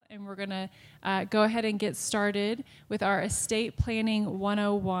and we're going to go ahead and get started with our Estate Planning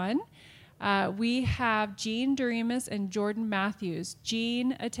 101. We have Jean Doremus and Jordan Matthews.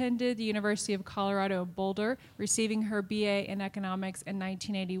 Jean attended the University of Colorado Boulder, receiving her BA in economics in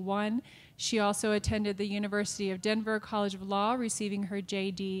 1981. She also attended the University of Denver College of Law, receiving her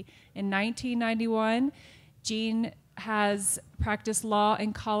JD in 1991. Jean has practiced law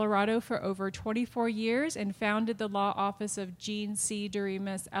in Colorado for over 24 years and founded the law office of Jean C.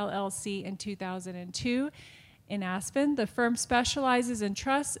 Doremus, LLC in 2002 in Aspen. The firm specializes in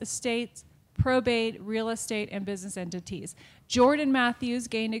trusts, estates, probate, real estate, and business entities. Jordan Matthews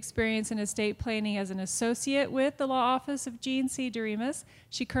gained experience in estate planning as an associate with the law office of Jean C. Doremus.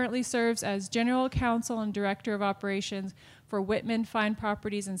 She currently serves as general counsel and director of operations for Whitman Fine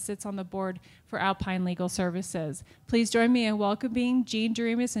Properties and sits on the board for Alpine Legal Services. Please join me in welcoming Jean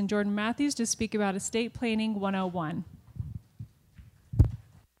Doremus and Jordan Matthews to speak about Estate Planning 101.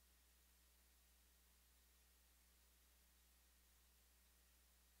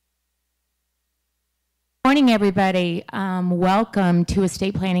 Morning, everybody. Welcome to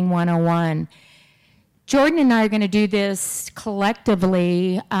Estate Planning 101. Jordan and I are going to do this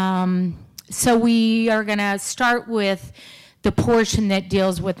collectively. So we are going to start with the portion that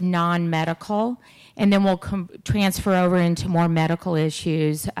deals with non-medical, and then we'll transfer over into more medical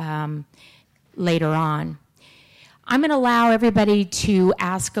issues later on. I'm going to allow everybody to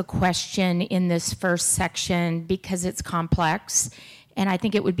ask a question in this first section because it's complex. And I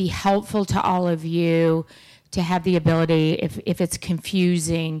think it would be helpful to all of you to have the ability, if it's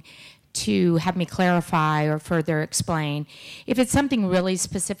confusing, to have me clarify or further explain. If it's something really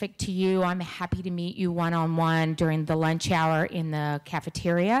specific to you, I'm happy to meet you one-on-one during the lunch hour in the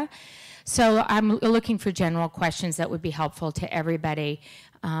cafeteria. So I'm looking for general questions that would be helpful to everybody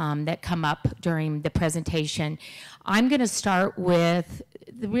that come up during the presentation. I'm going to start with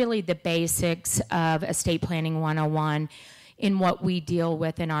really the basics of Estate Planning 101 in what we deal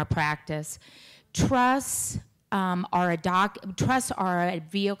with in our practice. Trusts are a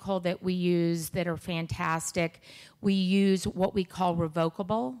vehicle that we use that are fantastic. We use what we call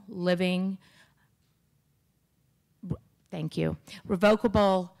revocable living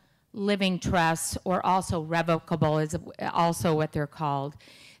trusts, or also revocable is also what they're called.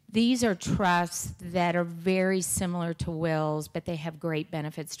 These are trusts that are very similar to wills, but they have great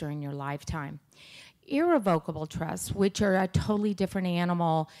benefits during your lifetime. Irrevocable trusts, which are a totally different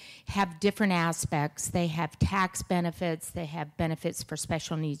animal, have different aspects. They have tax benefits. They have benefits for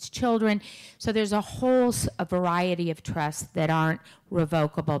special needs children. So there's a variety of trusts that aren't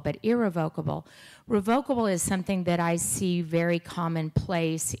revocable, but irrevocable. Revocable is something that I see very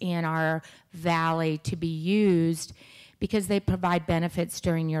commonplace in our valley to be used because they provide benefits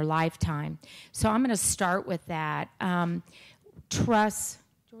during your lifetime. So I'm going to start with that. Trusts.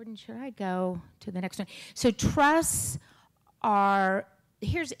 Jordan, should I go to the next one? So trusts are,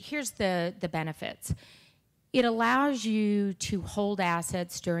 here's the benefits. It allows you to hold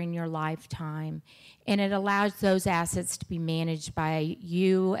assets during your lifetime, and it allows those assets to be managed by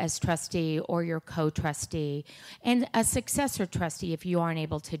you as trustee or your co-trustee and a successor trustee if you aren't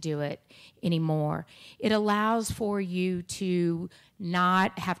able to do it anymore. It allows for you to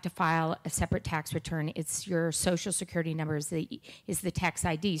not have to file a separate tax return. It's your Social Security number is the tax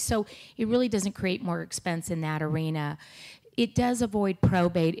ID. So it really doesn't create more expense in that arena. It does avoid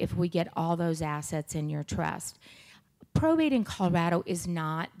probate if we get all those assets in your trust. Probate in Colorado is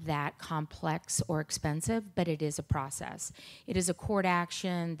not that complex or expensive, but it is a process. It is a court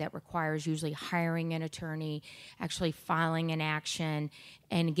action that requires usually hiring an attorney, actually filing an action,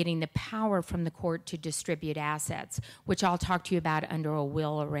 and getting the power from the court to distribute assets, which I'll talk to you about under a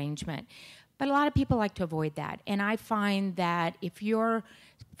will arrangement. But a lot of people like to avoid that. And I find that if you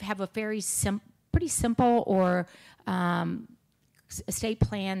have a very pretty simple or estate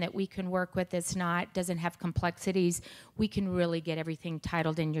plan that we can work with doesn't have complexities, we can really get everything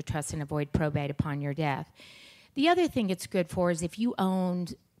titled in your trust and avoid probate upon your death. The other thing it's good for is if you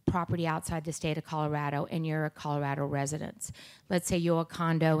owned property outside the state of Colorado and you're a Colorado resident. Let's say you own a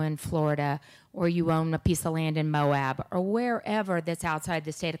condo in Florida, or you own a piece of land in Moab, or wherever that's outside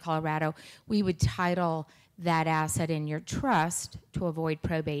the state of Colorado, we would title that asset in your trust to avoid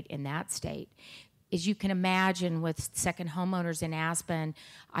probate in that state. As you can imagine, with second homeowners in Aspen,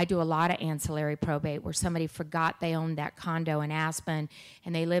 I do a lot of ancillary probate where somebody forgot they owned that condo in Aspen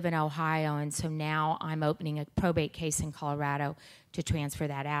and they live in Ohio, and so now I'm opening a probate case in Colorado to transfer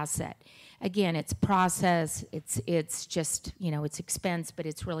that asset. Again, it's process, it's just, it's expense, but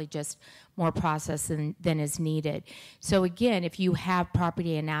it's really just more process than is needed. So again, if you have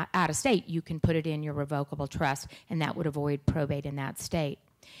property out of state, you can put it in your revocable trust, and that would avoid probate in that state.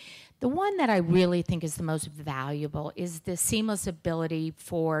 The one that I really think is the most valuable is the seamless ability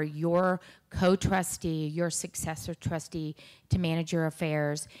for your co-trustee, your successor trustee, to manage your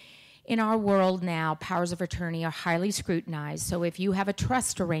affairs. In our world now, powers of attorney are highly scrutinized. So if you have a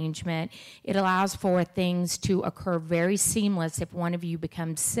trust arrangement, it allows for things to occur very seamless if one of you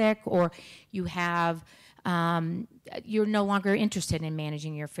becomes sick or you have you're no longer interested in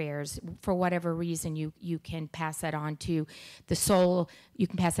managing your affairs for whatever reason. You can pass that on to you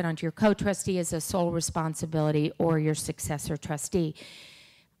can pass it on to your co-trustee as a sole responsibility or your successor trustee.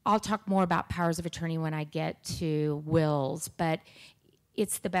 I'll talk more about powers of attorney when I get to wills, but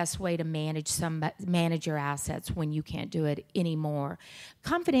it's the best way to manage your assets when you can't do it anymore.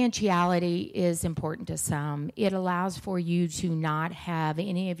 Confidentiality is important to some. It allows for you to not have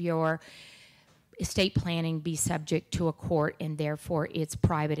any of your estate planning be subject to a court, and therefore it's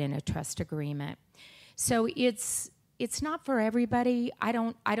private in a trust agreement. So it's not for everybody. I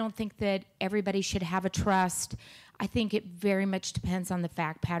don't think that everybody should have a trust. I think it very much depends on the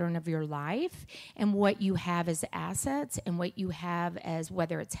fact pattern of your life and what you have as assets and what you have as,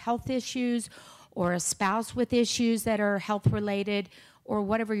 whether it's health issues or a spouse with issues that are health related or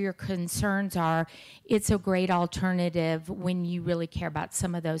whatever your concerns are. It's a great alternative when you really care about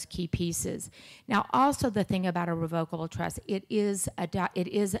some of those key pieces. Now, also the thing about a revocable trust, it is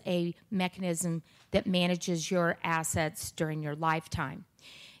a mechanism that manages your assets during your lifetime.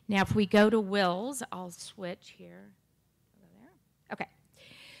 Now, if we go to wills, I'll switch here. Okay.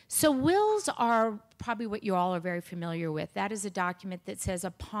 So wills are probably what you all are very familiar with. That is a document that says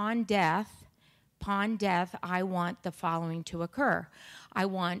upon death, I want the following to occur. I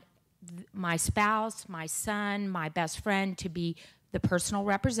want my spouse, my son, my best friend to be the personal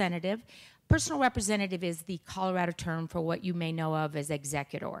representative. Personal representative is the Colorado term for what you may know of as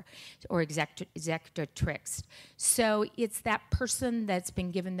executor or executrix. So it's that person that's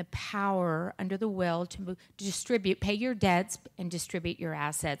been given the power under the will to distribute, pay your debts, and distribute your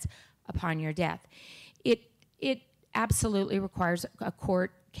assets upon your death. It absolutely requires a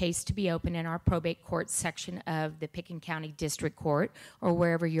court case to be open in our probate court section of the Pickens County District Court or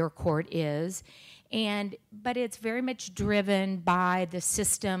wherever your court is. But it's very much driven by the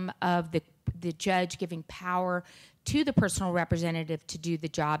system of the judge giving power to the personal representative to do the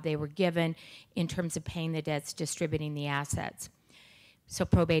job they were given in terms of paying the debts, distributing the assets. So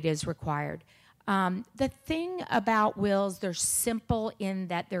probate is required. The thing about wills, they're simple in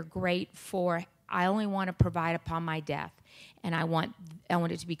that they're great for, I only want to provide upon my death, and I want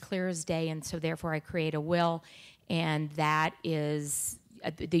it to be clear as day, and so therefore I create a will, and that is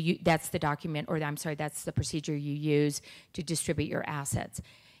that's the document, or I'm sorry, that's the procedure you use to distribute your assets.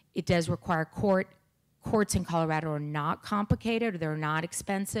 It does require courts in Colorado are not complicated, or they're not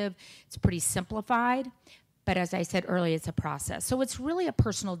expensive. It's pretty simplified, but as I said earlier, it's a process. So it's really a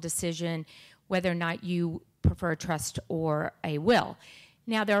personal decision whether or not you prefer a trust or a will.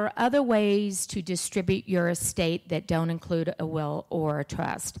 Now, there are other ways to distribute your estate that don't include a will or a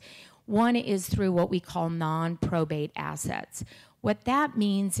trust. One is through what we call non-probate assets. What that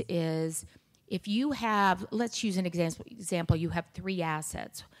means is if you have, let's use an example, you have 3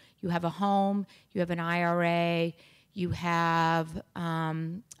 assets. You have a home, you have an IRA, you have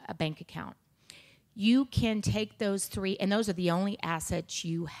a bank account. You can take those 3, and those are the only assets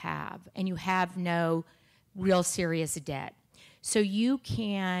you have, and you have no real serious debt. So you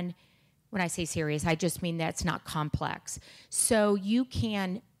can, when I say serious, I just mean that's not complex. So you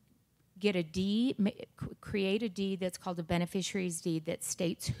can get a deed, create a deed that's called a beneficiary's deed that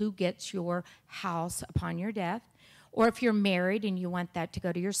states who gets your house upon your death. Or if you're married and you want that to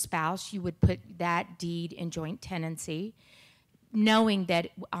go to your spouse, you would put that deed in joint tenancy, knowing that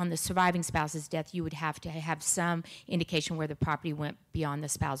on the surviving spouse's death, you would have to have some indication where the property went beyond the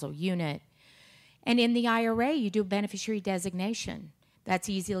spousal unit. And in the IRA, you do a beneficiary designation. That's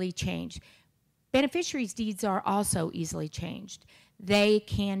easily changed. Beneficiaries' deeds are also easily changed. They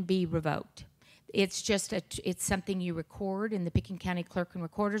can be revoked. It's just it's something you record in the Pickens County Clerk and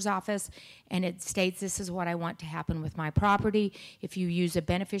Recorder's Office, and it states this is what I want to happen with my property. If you use a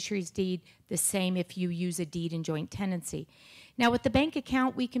beneficiary's deed, the same if you use a deed in joint tenancy. Now, with the bank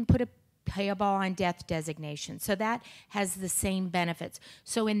account, we can put a payable on death designation. So that has the same benefits.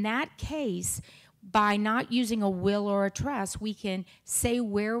 So in that case, by not using a will or a trust, we can say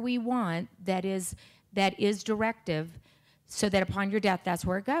where we want that is directive, so that upon your death, that's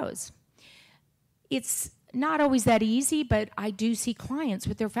where it goes. It's not always that easy, but I do see clients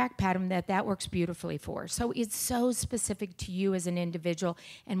with their fact pattern that works beautifully for. So it's so specific to you as an individual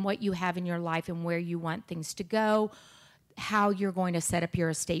and what you have in your life and where you want things to go, how you're going to set up your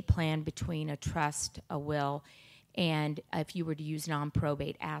estate plan between a trust, a will, and if you were to use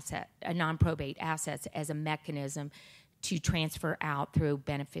non-probate assets as a mechanism to transfer out through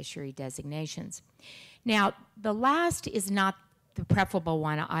beneficiary designations. Now, the last is not the preferable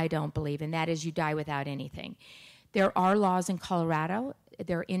one, I don't believe, and that is you die without anything. There are laws in Colorado.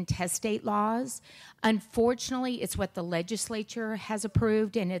 They're intestate laws. Unfortunately, it's what the legislature has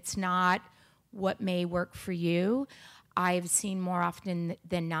approved, and it's not what may work for you. I've seen more often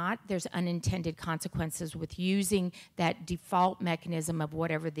than not, there's unintended consequences with using that default mechanism of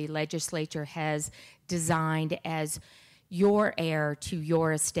whatever the legislature has designed as your heir to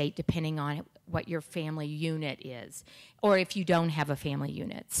your estate, depending on what your family unit is, or if you don't have a family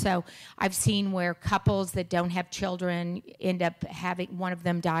unit. So I've seen where couples that don't have children end up having, one of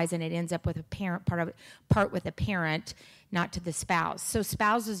them dies and it ends up with a parent, part with a parent, not to the spouse. So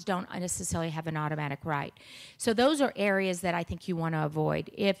spouses don't necessarily have an automatic right. So those are areas that I think you want to avoid.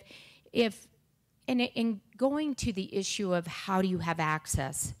 In going to the issue of how do you have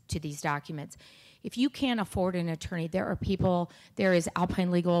access to these documents, if you can't afford an attorney, there is Alpine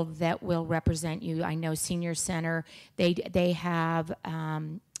Legal that will represent you. I know Senior Center, they have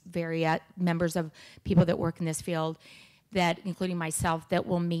members of people that work in this field, that, including myself, that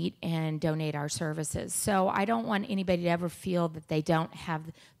will meet and donate our services. So I don't want anybody to ever feel that they don't have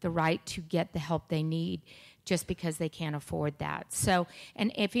the right to get the help they need just because they can't afford that. So,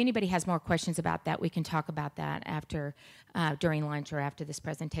 and if anybody has more questions about that, we can talk about that after, during lunch or after this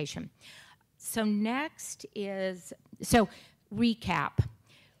presentation. So next is, recap.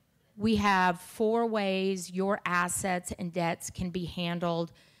 We have 4 ways your assets and debts can be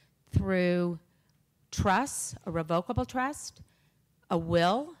handled through trusts, a revocable trust, a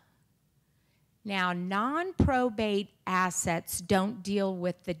will. Now, non-probate assets don't deal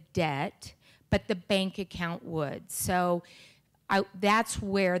with the debt, but the bank account would. So that's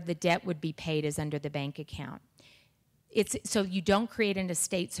where the debt would be paid, is under the bank account. So you don't create an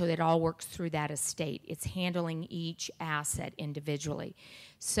estate so that it all works through that estate. It's handling each asset individually.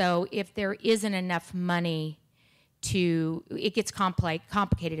 So if there isn't enough money it gets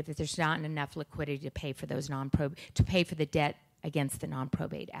complicated if there's not enough liquidity to pay for those to pay for the debt against the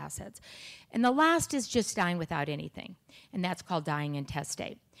non-probate assets. And the last is just dying without anything, and that's called dying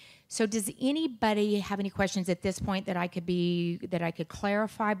intestate. So does anybody have any questions at this point that I could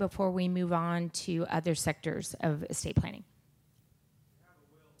clarify before we move on to other sectors of estate planning?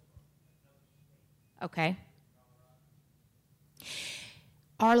 Okay.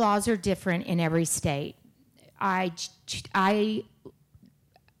 Our laws are different in every state. I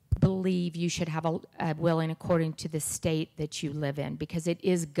believe you should have a will in according to the state that you live in, because it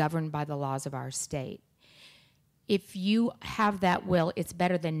is governed by the laws of our state. If you have that will, it's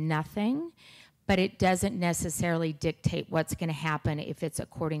better than nothing, but it doesn't necessarily dictate what's going to happen if it's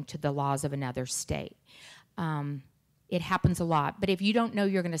according to the laws of another state. It happens a lot. But if you don't know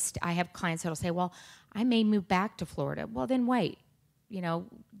you're going to, I have clients that will say, well, I may move back to Florida. Well, then wait.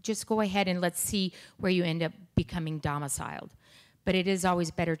 Just go ahead and let's see where you end up becoming domiciled. But it is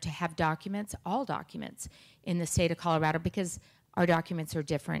always better to have documents, all documents, in the state of Colorado, because our documents are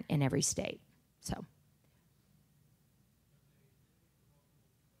different in every state. So.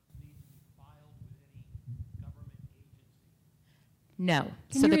 No.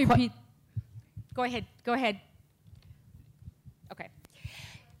 Can you repeat? Go ahead. Okay.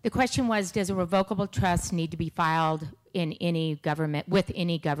 The question was, does a revocable trust need to be filed in any government, with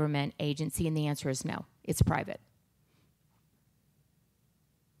any government agency? And the answer is no. It's private.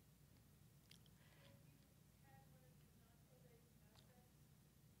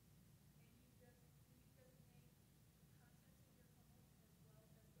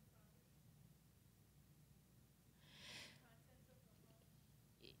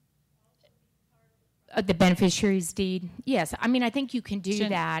 The beneficiary's deed? Yes. I mean, I think you can do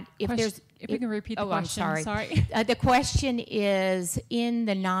that. If we can repeat the question. I'm sorry. The question is, in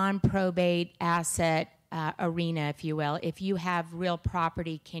the non-probate asset arena, if you will, if you have real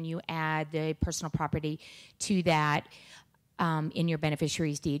property, can you add the personal property to that in your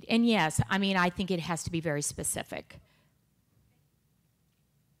beneficiary's deed? And yes, I mean, I think it has to be very specific.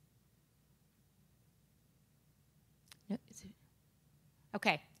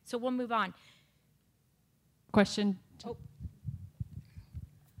 Okay, so we'll move on. Question. Oh.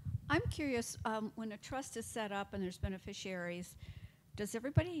 I'm curious, when a trust is set up and there's beneficiaries, does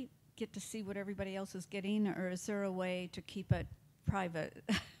everybody get to see what everybody else is getting, or is there a way to keep it private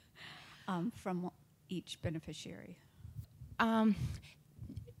from each beneficiary? The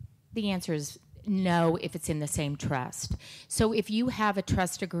answer is no, if it's in the same trust. So if you have a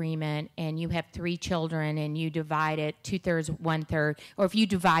trust agreement and you have 3 children and you divide it 2/3, 1/3, or if you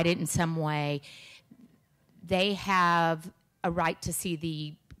divide it in some way, they have a right to see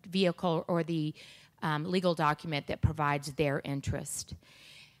the vehicle or the legal document that provides their interest.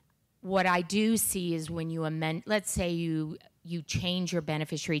 What I do see is when you amend, let's say you change your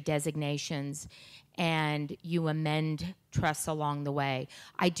beneficiary designations and you amend trusts along the way,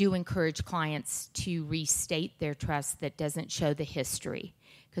 I do encourage clients to restate their trust that doesn't show the history,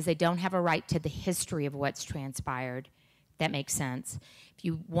 because they don't have a right to the history of what's transpired. That makes sense. If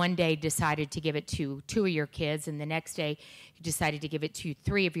you one day decided to give it to 2 of your kids and the next day you decided to give it to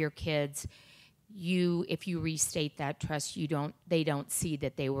 3 of your kids, if you restate that trust, they don't see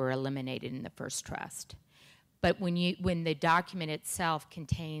that they were eliminated in the first trust. But when the document itself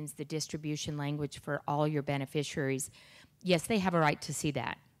contains the distribution language for all your beneficiaries, yes, they have a right to see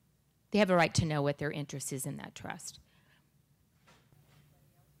that. They have a right to know what their interest is in that trust.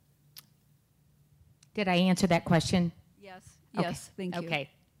 Did I answer that question? Yes. Okay. Yes. Thank you. Okay.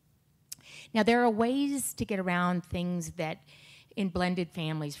 Now, there are ways to get around things that in blended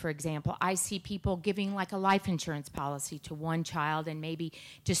families, for example, I see people giving like a life insurance policy to one child and maybe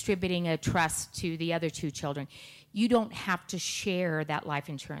distributing a trust to the other 2 children. You don't have to share that life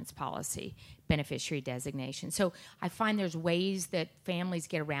insurance policy beneficiary designation. So I find there's ways that families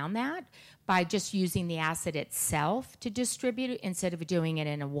get around that by just using the asset itself to distribute it instead of doing it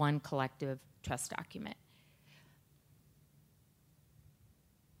in a one collective trust document.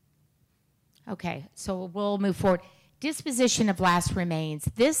 Okay, so we'll move forward. Disposition of last remains.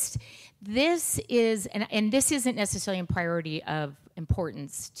 This is, and this isn't necessarily in priority of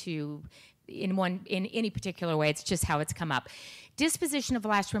importance in any particular way. It's just how it's come up. Disposition of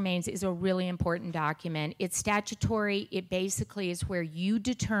last remains is a really important document. It's statutory. It basically is where you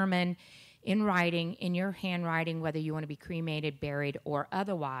determine in writing, in your handwriting, whether you want to be cremated, buried, or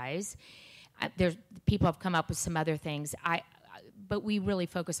otherwise. People have come up with some other things. But we really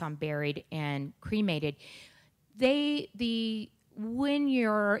focus on buried and cremated. When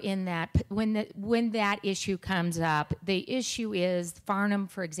you're in that, when that issue comes up, the issue is Farnham,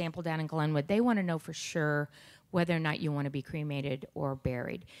 for example, down in Glenwood, they want to know for sure whether or not you want to be cremated or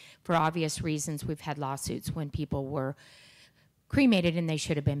buried. For obvious reasons, we've had lawsuits when people were cremated and they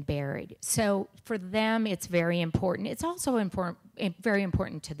should have been buried. So for them, it's very important. It's also very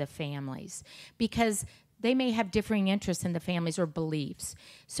important to the families because they may have differing interests in the families or beliefs.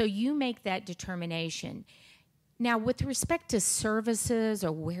 So you make that determination. Now, with respect to services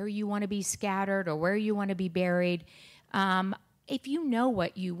or where you want to be scattered or where you want to be buried, if you know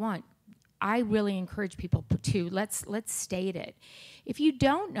what you want, I really encourage people to let's state it. If you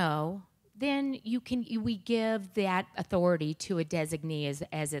don't know, then we give that authority to a designee,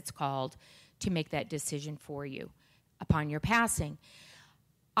 as it's called, to make that decision for you upon your passing.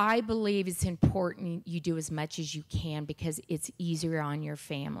 I believe it's important you do as much as you can because it's easier on your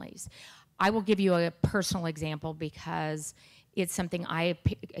families. I will give you a personal example because it's something I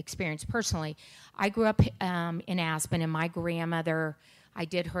experienced personally. I grew up in Aspen, and my grandmother, I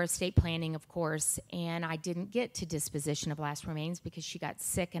did her estate planning, of course, and I didn't get to disposition of last remains because she got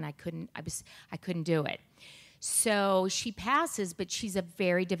sick and I couldn't do it. So she passes, but she's a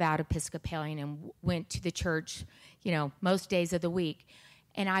very devout Episcopalian and went to the church, most days of the week.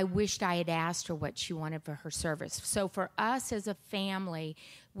 And I wished I had asked her what she wanted for her service. So for us as a family,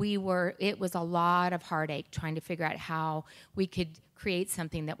 it was a lot of heartache trying to figure out how we could create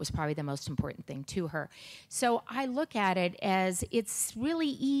something that was probably the most important thing to her. So I look at it as it's really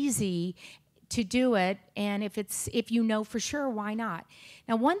easy to do it, and if you know for sure, why not?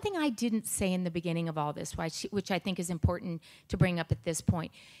 Now, one thing I didn't say in the beginning of all this, which I think is important to bring up at this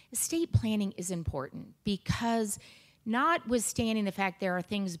point, estate planning is important because notwithstanding the fact there are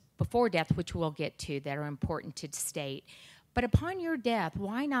things before death, which we'll get to, that are important to state, but upon your death,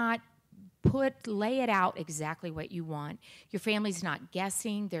 why not lay it out exactly what you want? Your family's not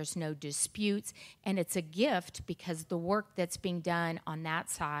guessing, there's no disputes, and it's a gift because the work that's being done on that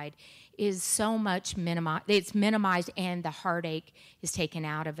side is so much minimized and the heartache is taken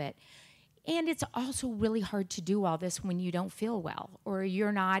out of it. And it's also really hard to do all this when you don't feel well, or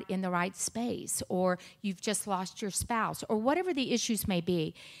you're not in the right space, or you've just lost your spouse, or whatever the issues may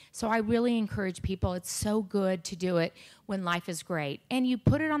be. So I really encourage people, it's so good to do it when life is great. And you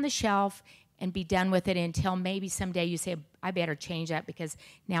put it on the shelf and be done with it until maybe someday you say, I better change that because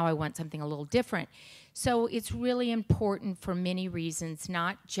now I want something a little different. So it's really important for many reasons,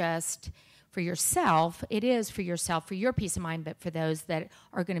 not just for yourself. It is for yourself, for your peace of mind, but for those that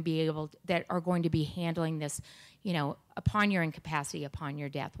are going to be handling this, upon your incapacity, upon your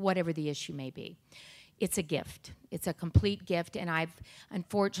death, whatever the issue may be. it's a gift. It's a complete gift, and I've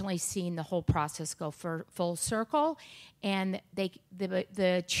unfortunately seen the whole process go full circle. And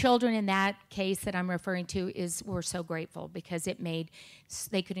the children in that case that I'm referring to were so grateful because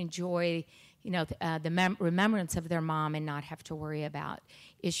they could enjoy, the remembrance of their mom and not have to worry about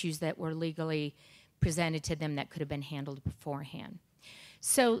issues that were legally presented to them that could have been handled beforehand.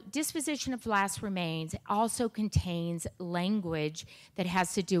 So disposition of last remains also contains language that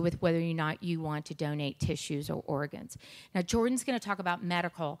has to do with whether or not you want to donate tissues or organs. Now, Jordan's going to talk about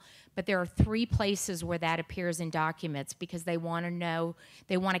medical, but there are 3 places where that appears in documents because they want to know,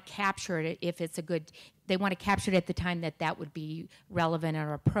 they want to capture it they want to capture it at the time that would be relevant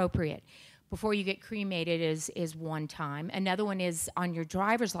or appropriate. Before you get cremated is one time. Another one is on your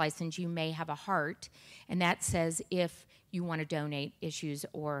driver's license, you may have a heart, and that says if you want to donate tissues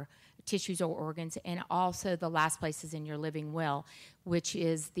or organs. And also the last place is in your living will, which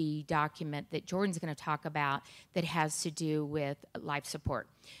is the document that Jordan's going to talk about that has to do with life support.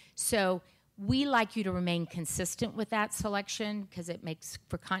 So we like you to remain consistent with that selection because it makes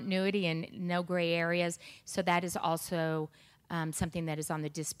for continuity and no gray areas. So that is also something that is on the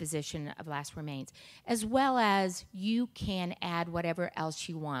disposition of last remains, as well as you can add whatever else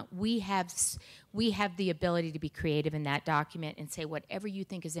you want. We have the ability to be creative in that document and say whatever you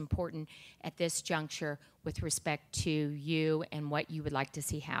think is important at this juncture with respect to you and what you would like to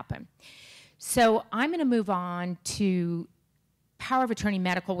see happen. So I'm going to move on to power of attorney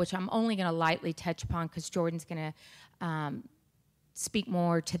medical, which I'm only going to lightly touch upon because Jordan's going to speak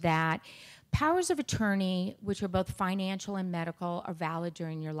more to that. Powers of attorney, which are both financial and medical, are valid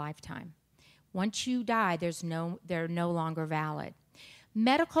during your lifetime. Once you die, they're no longer valid.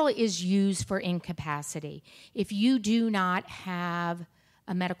 Medical is used for incapacity. If you do not have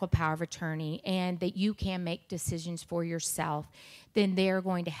a medical power of attorney and that you can make decisions for yourself, then they're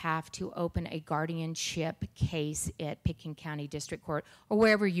going to have to open a guardianship case at Pitkin County District Court or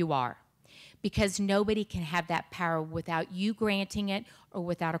wherever you are, because nobody can have that power without you granting it or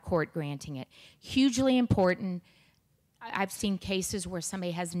without a court granting it. Hugely important. I've seen cases where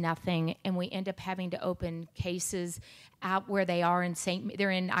somebody has nothing, and we end up having to open cases out where they are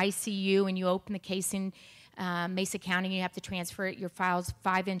they're in ICU, and you open the case in Mesa County, and you have to transfer it. Your file's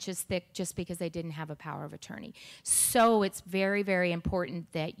 5 inches thick just because they didn't have a power of attorney. So it's very, very important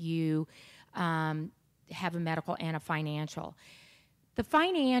that you have a medical and a financial. The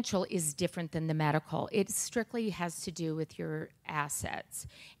financial is different than the medical. It strictly has to do with your assets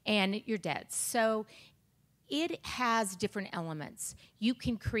and your debts. So it has different elements. You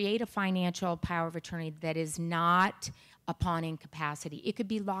can create a financial power of attorney that is not upon incapacity. It could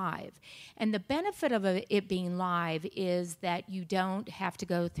be live. And the benefit of it being live is that you don't have to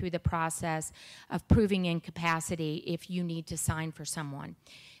go through the process of proving incapacity if you need to sign for someone.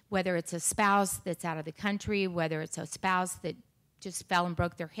 Whether it's a spouse that's out of the country, whether it's a spouse that just fell and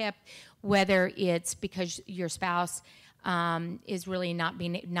broke their hip, whether it's because your spouse is really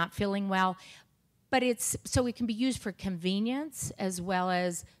not feeling well. But so it can be used for convenience as well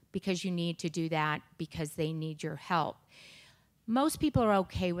as because you need to do that because they need your help. Most people are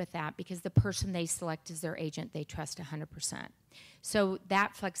okay with that because the person they select as their agent they trust 100%. So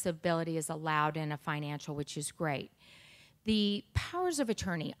that flexibility is allowed in a financial, which is great. The powers of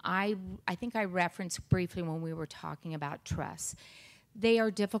attorney, I think I referenced briefly when we were talking about trusts. They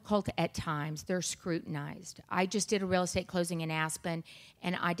are difficult at times. They're scrutinized. I just did a real estate closing in Aspen,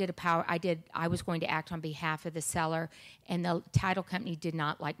 and I was going to act on behalf of the seller, and the title company did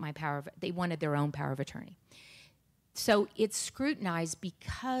not like my they wanted their own power of attorney. So it's scrutinized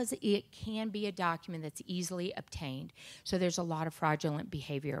because it can be a document that's easily obtained. So there's a lot of fraudulent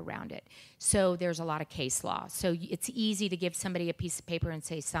behavior around it. So there's a lot of case law. So it's easy to give somebody a piece of paper and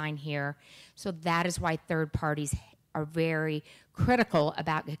say, sign here. So that is why third parties are very critical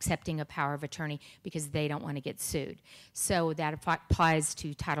about accepting a power of attorney because they don't want to get sued. So that applies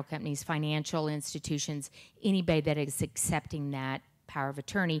to title companies, financial institutions, anybody that is accepting that power of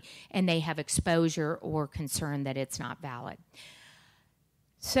attorney, and they have exposure or concern that it's not valid.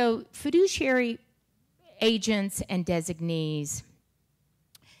 So fiduciary agents and designees,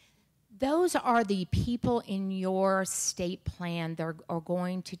 those are the people in your estate plan that are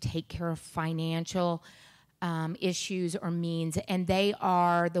going to take care of financial issues or means, and they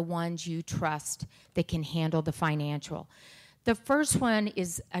are the ones you trust that can handle the financial. The first one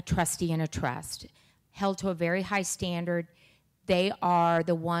is a trustee in a trust, held to a very high standard. They are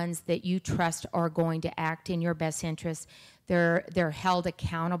the ones that you trust are going to act in your best interest. They're held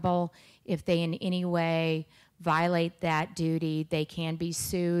accountable. If they in any way violate that duty, they can be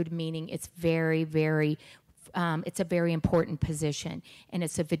sued, meaning it's very, very, it's a very important position, and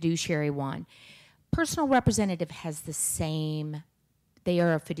it's a fiduciary one. Personal representative has the same, they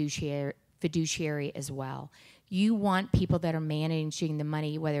are a fiduciary as well. You want people that are managing the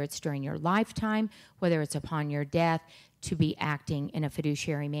money, whether it's during your lifetime, whether it's upon your death, to be acting in a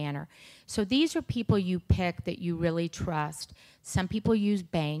fiduciary manner. So these are people you pick that you really trust. Some people use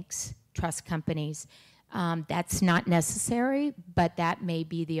banks, trust companies. That's not necessary, but that may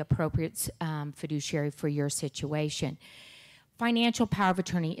be the appropriate fiduciary for your situation. Financial power of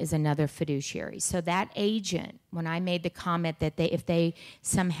attorney is another fiduciary. So that agent, when I made the comment that if they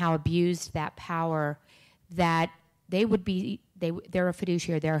somehow abused that power, that they're a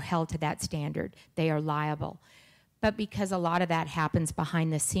fiduciary, they're held to that standard, they are liable. But because a lot of that happens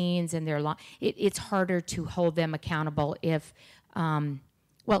behind the scenes and it's harder to hold them accountable if,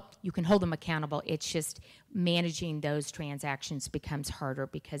 you can hold them accountable. It's just managing those transactions becomes harder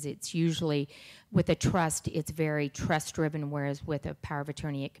because it's usually, with a trust, it's very trust-driven, whereas with a power of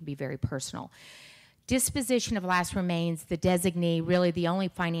attorney, it can be very personal. Disposition of last remains, the designee, really the only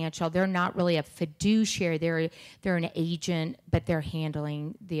financial, they're not really a fiduciary, they're an agent, but they're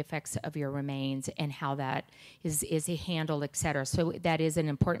handling the effects of your remains and how that is handled, et cetera. So that is an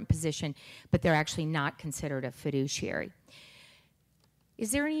important position, but they're actually not considered a fiduciary.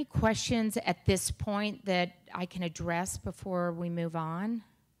 Is there any questions at this point that I can address before we move on?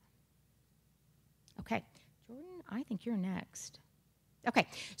 Okay, Jordan, I think you're next. Okay,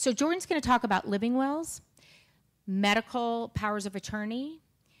 so Jordan's going to talk about living wills, medical powers of attorney,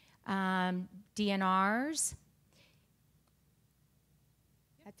 DNRs.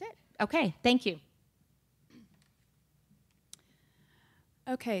 That's it. Okay, thank you.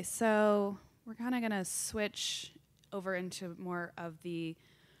 Okay, so we're kind of going to switch over into more of the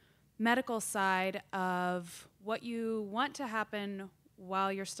medical side of what you want to happen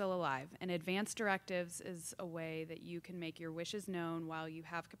while you're still alive. And advance directives is a way that you can make your wishes known while you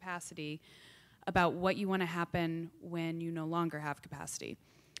have capacity about what you want to happen when you no longer have capacity.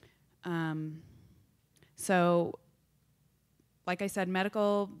 So, like I said,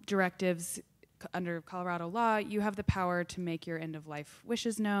 medical directives under Colorado law, you have the power to make your end-of-life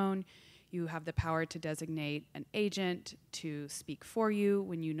wishes known. You have the power to designate an agent to speak for you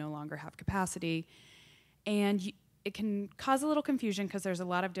when you no longer have capacity. And it can cause a little confusion because there's a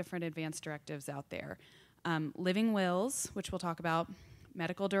lot of different advance directives out there. Living wills, which we'll talk about,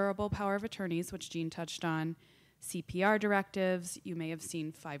 medical durable power of attorneys, which Jean touched on, CPR directives. You may have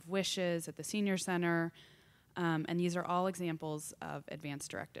seen 5 wishes at the senior center. And these are all examples of advance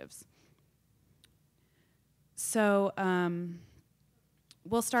directives. So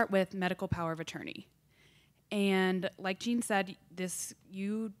we'll start with medical power of attorney. And like Jean said,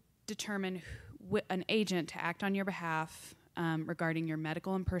 you determine an agent to act on your behalf regarding your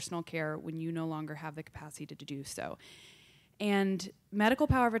medical and personal care when you no longer have the capacity to do so. And medical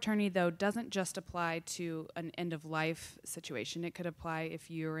power of attorney, though, doesn't just apply to an end-of-life situation. It could apply if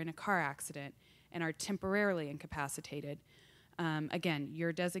you're in a car accident and are temporarily incapacitated. Again,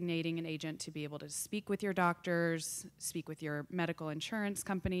 you're designating an agent to be able to speak with your doctors, speak with your medical insurance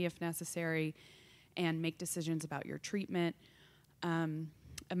company if necessary, and make decisions about your treatment.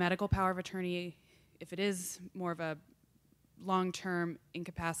 A medical power of attorney, if it is more of a long-term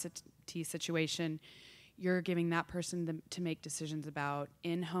incapacity situation, you're giving that person to make decisions about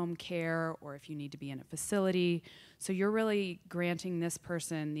in-home care or if you need to be in a facility. So you're really granting this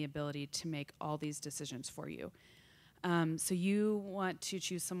person the ability to make all these decisions for you. So you want to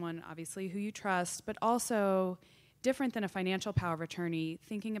choose someone, obviously, who you trust, but also different than a financial power of attorney,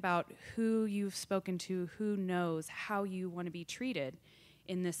 thinking about who you've spoken to, who knows how you want to be treated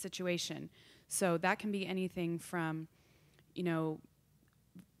in this situation. So that can be anything from,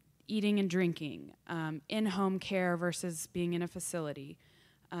 eating and drinking, in-home care versus being in a facility,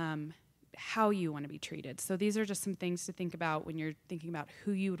 how you want to be treated. So these are just some things to think about when you're thinking about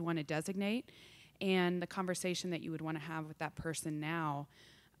who you would want to designate and the conversation that you would want to have with that person now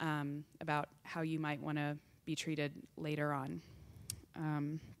about how you might want to be treated later on.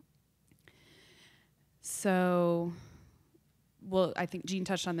 I think Jean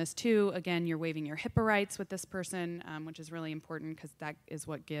touched on this too. Again, you're waiving your HIPAA rights with this person, which is really important because that is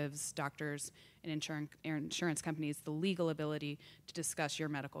what gives doctors and insurance companies the legal ability to discuss your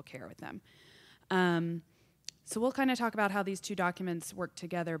medical care with them. So we'll kind of talk about how these two documents work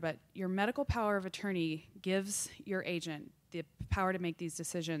together, but your medical power of attorney gives your agent the power to make these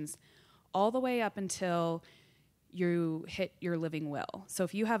decisions all the way up until you hit your living will. So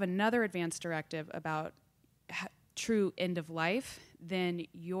if you have another advance directive about true end of life, then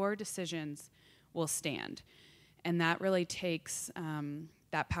your decisions will stand. And that really takes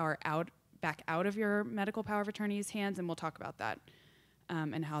that power back out of your medical power of attorney's hands, and we'll talk about that.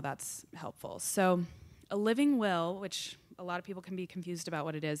 and how that's helpful. So a living will, which a lot of people can be confused about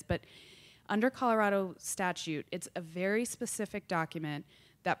what it is, but under Colorado statute, it's a very specific document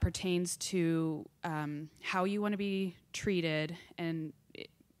that pertains to how you want to be treated and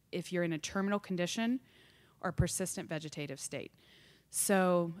if you're in a terminal condition or persistent vegetative state.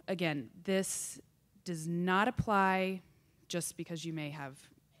 So again, this does not apply just because you may have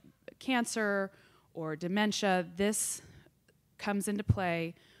cancer or dementia. This comes into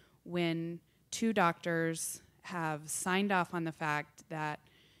play when two doctors have signed off on the fact that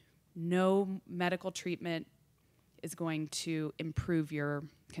no medical treatment is going to improve your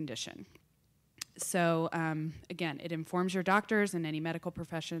condition. So again, it informs your doctors and any medical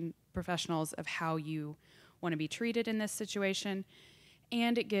professionals of how you want to be treated in this situation,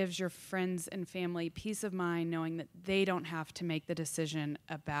 and it gives your friends and family peace of mind knowing that they don't have to make the decision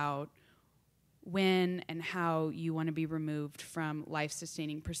about when and how you want to be removed from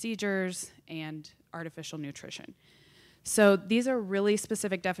life-sustaining procedures and artificial nutrition. So these are really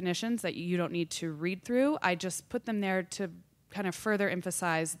specific definitions that you don't need to read through. I just put them there to kind of further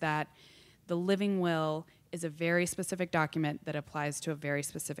emphasize that the living will is a very specific document that applies to a very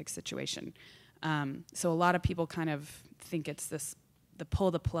specific situation. So a lot of people kind of think it's the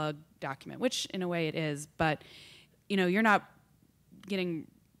pull the plug document, which in a way it is, but you're not getting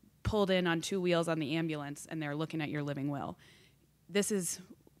pulled in on two wheels on the ambulance and they're looking at your living will. This is,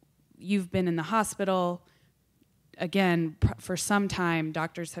 you've been in the hospital. Again, for some time,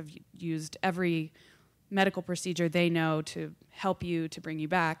 doctors have used every medical procedure they know to help you, to bring you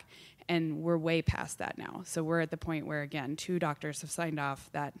back, and we're way past that now. So we're at the point where, again, two doctors have signed off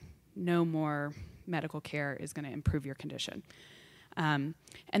that no more medical care is going to improve your condition. And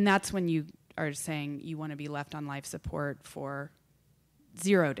that's when you are saying you want to be left on life support for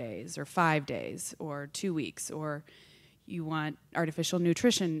 0 days or 5 days or 2 weeks, or you want artificial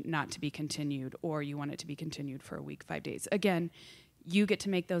nutrition not to be continued, or you want it to be continued for a week, 5 days. Again, you get to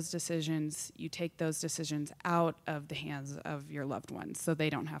make those decisions. You take those decisions out of the hands of your loved ones, so they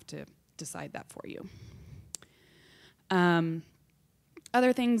don't have to decide that for you.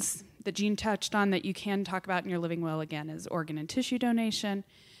 Other things that Jean touched on that you can talk about in your living will, again, is organ and tissue donation,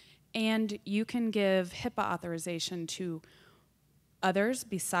 and you can give HIPAA authorization to others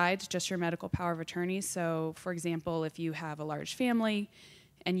besides just your medical power of attorney. So, for example, if you have a large family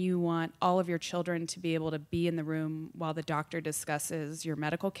and you want all of your children to be able to be in the room while the doctor discusses your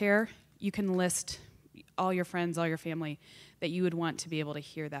medical care, you can list all your friends, all your family that you would want to be able to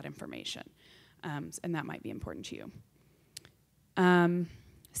hear that information. And that might be important to you.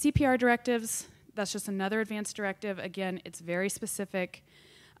 CPR directives, that's just another advanced directive. Again, it's very specific.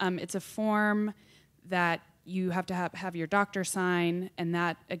 It's a form that you have to have your doctor sign, and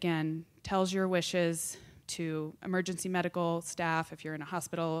that, again, tells your wishes to emergency medical staff if you're in a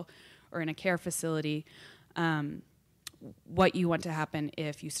hospital or in a care facility, what you want to happen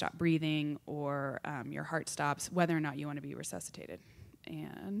if you stop breathing or your heart stops, whether or not you want to be resuscitated.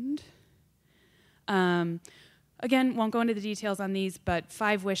 And again, won't go into the details on these, but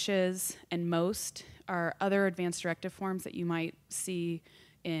 5 wishes and most are other advanced directive forms that you might see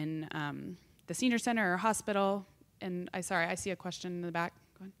in the senior center or hospital. And I see a question in the back.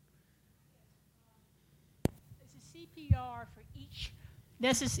 Go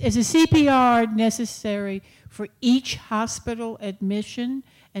ahead. Is a CPR necessary for each hospital admission,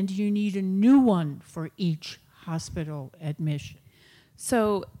 and do you need a new one for each hospital admission?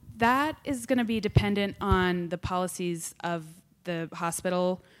 So that is going to be dependent on the policies of the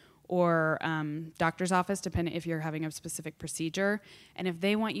hospital or doctor's office, depending if you're having a specific procedure. And if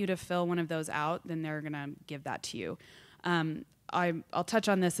they want you to fill one of those out, then they're going to give that to you. I'll touch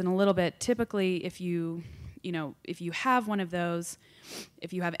on this in a little bit. Typically, if you have one of those,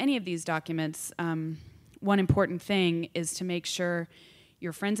 if you have any of these documents, one important thing is to make sure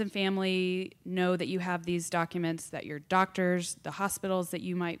your friends and family know that you have these documents, that your doctors, the hospitals that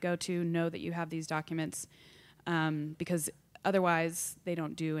you might go to know that you have these documents, because otherwise they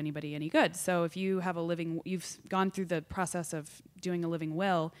don't do anybody any good. So if you have you've gone through the process of doing a living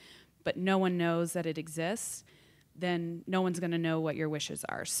will, but no one knows that it exists, then no one's going to know what your wishes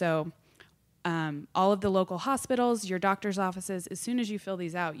are. So all of the local hospitals, your doctor's offices, as soon as you fill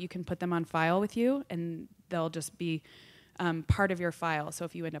these out, you can put them on file with you, and they'll just be part of your file. So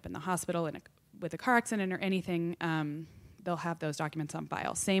if you end up in the hospital with a car accident or anything, they'll have those documents on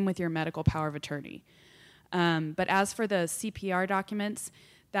file. Same with your medical power of attorney. But as for the CPR documents,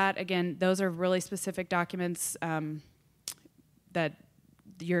 that, again, those are really specific documents that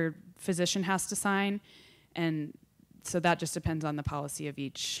your physician has to sign, and so that just depends on the policy of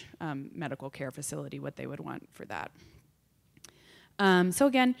each medical care facility, what they would want for that. So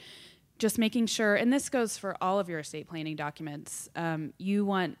again, just making sure, and this goes for all of your estate planning documents, you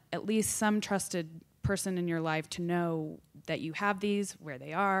want at least some trusted person in your life to know that you have these, where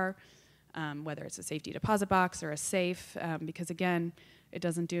they are, whether it's a safety deposit box or a safe, because again, it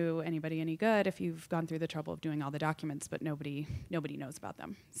doesn't do anybody any good if you've gone through the trouble of doing all the documents, but nobody knows about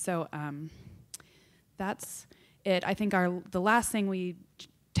them. So that's it. I think the last thing we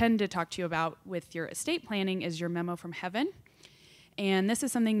tend to talk to you about with your estate planning is your memo from heaven. And this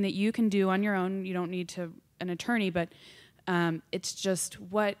is something that you can do on your own. You don't need an attorney, but it's just,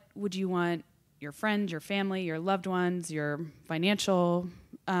 what would you want your friends, your family, your loved ones, your financial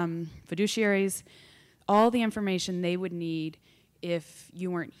fiduciaries, all the information they would need if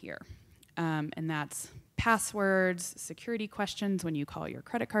you weren't here. And that's passwords, security questions when you call your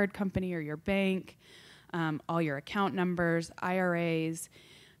credit card company or your bank, all your account numbers, IRAs,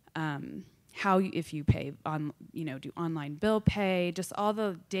 if you pay on, do online bill pay, just all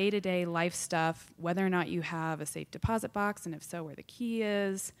the day-to-day life stuff, whether or not you have a safe deposit box, and if so, where the key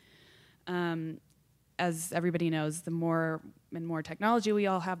is. As everybody knows, the more and more technology we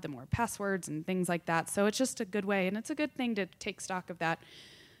all have, the more passwords and things like that. So it's just a good way, and it's a good thing to take stock of that,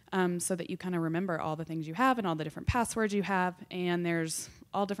 so that you kind of remember all the things you have and all the different passwords you have. And there's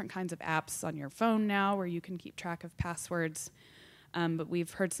all different kinds of apps on your phone now where you can keep track of passwords. But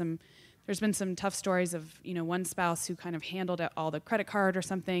we've heard there's been some tough stories of, one spouse who kind of handled all the credit card or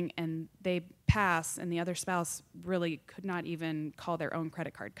something, and they pass, and the other spouse really could not even call their own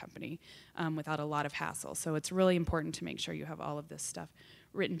credit card company without a lot of hassle. So it's really important to make sure you have all of this stuff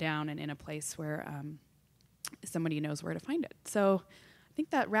written down and in a place where somebody knows where to find it. So I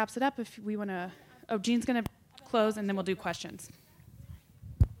think that wraps it up. If we want to, Jean's going to close, and then we'll do questions.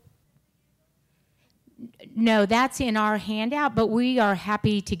 No, that's in our handout, but we are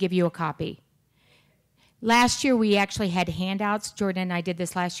happy to give you a copy. Last year, we actually had handouts. Jordan and I did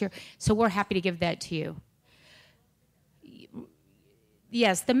this last year, so we're happy to give that to you.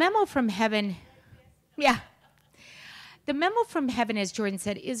 Yes, the memo from heaven, yeah. The memo from heaven, as Jordan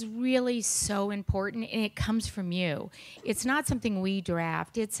said, is really so important, and it comes from you. It's not something we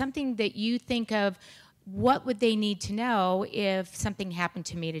draft. It's something that you think of. What would they need to know if something happened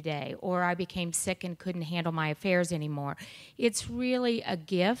to me today, or I became sick and couldn't handle my affairs anymore? It's really a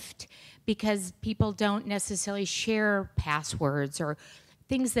gift because people don't necessarily share passwords or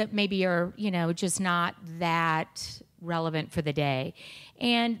things that maybe are, just not that relevant for the day.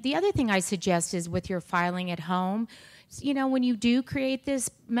 And the other thing I suggest is with your filing at home, when you do create this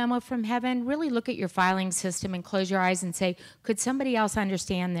memo from heaven, really look at your filing system and close your eyes and say, could somebody else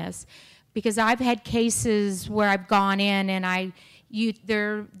understand this? Because I've had cases where I've gone in and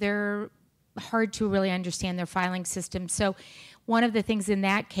they're hard to really understand their filing system. So one of the things in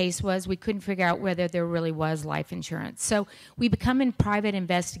that case was we couldn't figure out whether there really was life insurance. So we become private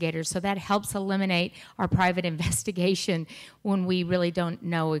investigators, so that helps eliminate our private investigation when we really don't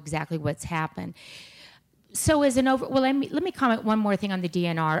know exactly what's happened. So let me comment one more thing on the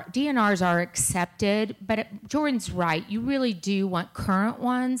DNR. DNRs are accepted, but Jordan's right. You really do want current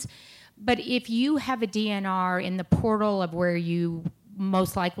ones. But if you have a DNR in the portal of where you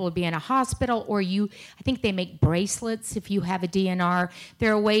most likely will be in a hospital, or I think they make bracelets if you have a DNR.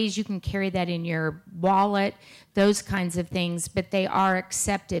 There are ways you can carry that in your wallet, those kinds of things, but they are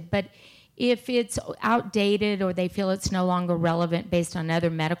accepted. But if it's outdated or they feel it's no longer relevant based on other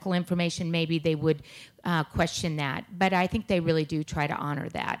medical information, maybe they would question that. But I think they really do try to honor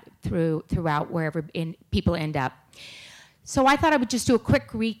that throughout wherever people end up. So I thought I would just do a quick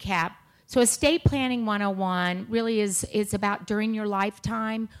recap. So estate planning 101 really is about during your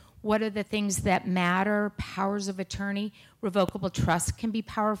lifetime, what are the things that matter, powers of attorney, revocable trust can be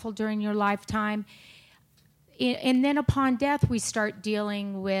powerful during your lifetime. And then upon death, we start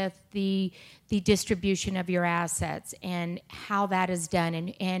dealing with the distribution of your assets and how that is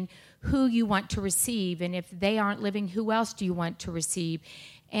done and who you want to receive. And if they aren't living, who else do you want to receive,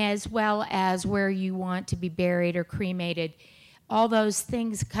 as well as where you want to be buried or cremated. All those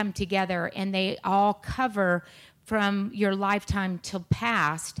things come together, and they all cover from your lifetime till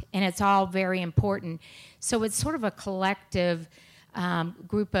past, and it's all very important. So it's sort of a collective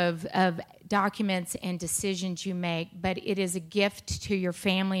group of documents and decisions you make, but it is a gift to your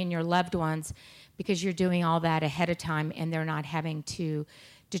family and your loved ones because you're doing all that ahead of time, and they're not having to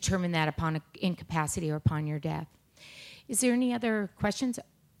determine that upon incapacity or upon your death. Is there any other questions?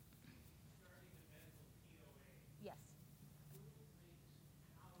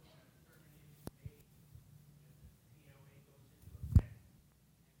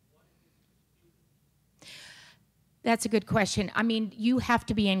 That's a good question. I mean, you have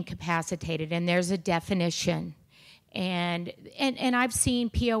to be incapacitated, and there's a definition. And I've seen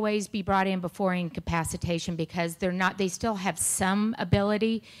POAs be brought in before incapacitation because they still have some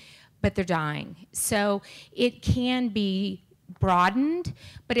ability, but they're dying. So it can be broadened,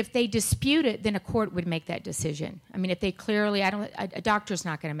 but if they dispute it, then a court would make that decision. I mean, if they clearly, a doctor's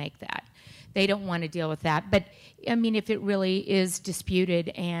not going to make that. They don't want to deal with that. But, I mean, if it really is disputed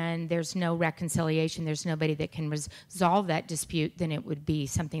and there's no reconciliation, there's nobody that can resolve that dispute, then it would be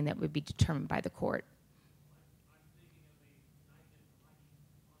something that would be determined by the court.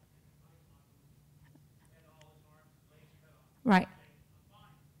 Right.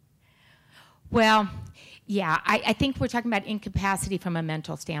 Well, yeah, I think we're talking about incapacity from a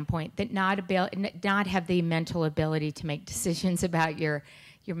mental standpoint, that not have the mental ability to make decisions about your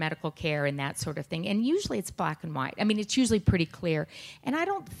medical care and that sort of thing. And usually it's black and white. I mean, it's usually pretty clear. And I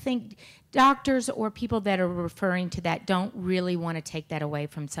don't think doctors or people that are referring to that don't really want to take that away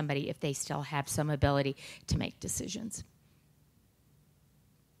from somebody if they still have some ability to make decisions.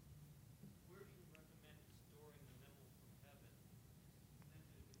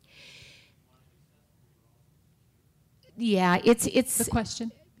 Yeah, it's The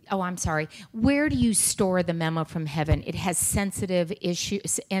question. Oh, I'm sorry. Where do you store the memo from heaven? It has sensitive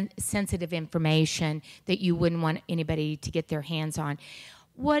issues and sensitive information that you wouldn't want anybody to get their hands on.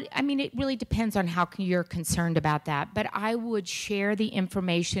 It really depends on how you're concerned about that. But I would share the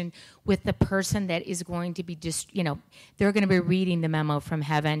information with the person that is going to be they're going to be reading the memo from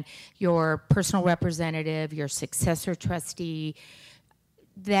heaven, your personal representative, your successor trustee,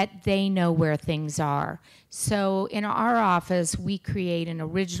 that they know where things are. So in our office, we create an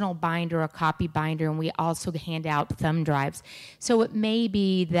original binder, a copy binder, and we also hand out thumb drives. So it may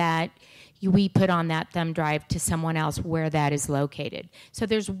be that we put on that thumb drive to someone else where that is located. So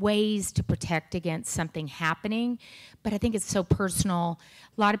there's ways to protect against something happening, but I think it's so personal.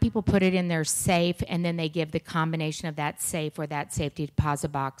 A lot of people put it in their safe, and then they give the combination of that safe or that safety deposit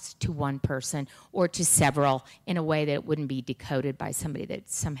box to one person or to several in a way that it wouldn't be decoded by somebody that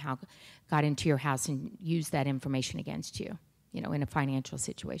somehow got into your house and used that information against you, in a financial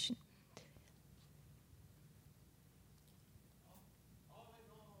situation.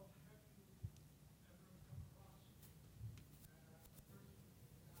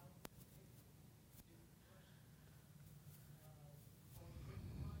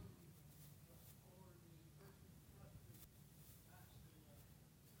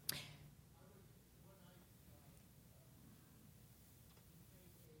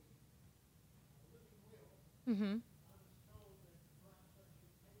 Mm-hmm.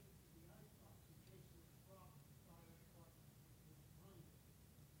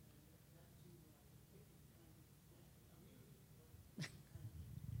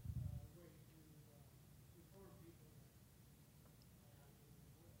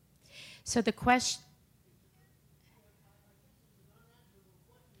 So the question.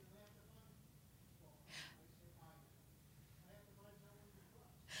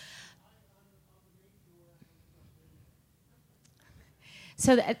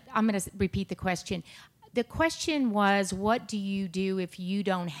 So I'm going to repeat the question. The question was, what do you do if you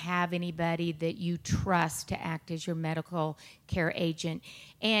don't have anybody that you trust to act as your medical care agent?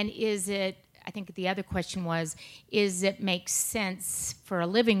 And I think the other question was, is it make sense for a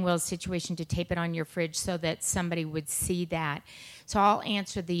living will situation to tape it on your fridge so that somebody would see that? So I'll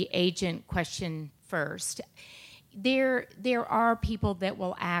answer the agent question first. There are people that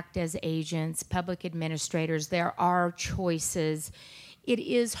will act as agents, public administrators. There are choices. It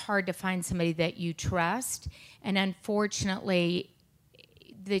is hard to find somebody that you trust, and unfortunately,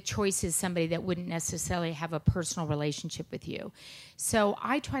 the choice is somebody that wouldn't necessarily have a personal relationship with you. So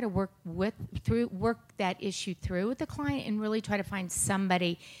I try to work that issue through with the client and really try to find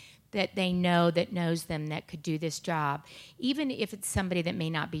somebody that they know that knows them that could do this job, even if it's somebody that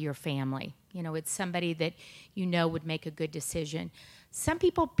may not be your family. It's somebody that would make a good decision. Some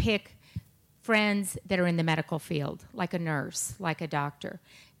people pick friends that are in the medical field, like a nurse, like a doctor.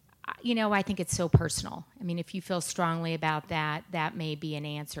 I think it's so personal. I mean, if you feel strongly about that, that may be an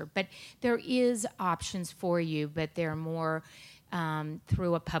answer. But there is options for you, but they're more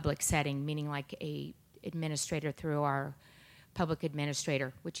through a public setting, meaning like a administrator through our public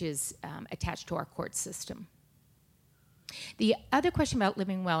administrator, which is attached to our court system. The other question about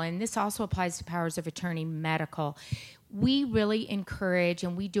living well, and this also applies to powers of attorney medical, we really encourage,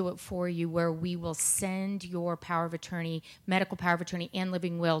 and we do it for you, where we will send your power of attorney, medical power of attorney, and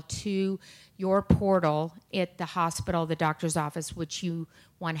living will to your portal at the hospital, the doctor's office, which you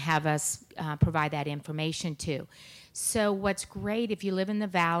want to have us provide that information to. So what's great, if you live in the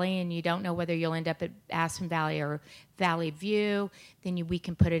Valley and you don't know whether you'll end up at Aspen Valley or Valley View, then we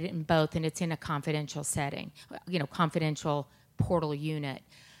can put it in both, and it's in a confidential setting, confidential portal unit.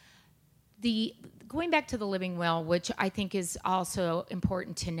 Going back to the living will, which I think is also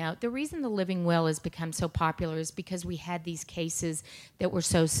important to note, the reason the living will has become so popular is because we had these cases that were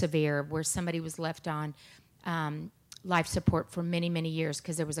so severe where somebody was left on life support for many, many years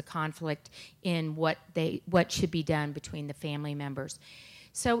because there was a conflict in what should be done between the family members.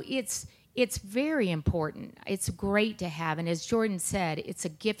 So it's very important. It's great to have, and as Jordan said, it's a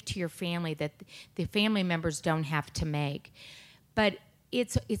gift to your family that the family members don't have to make. But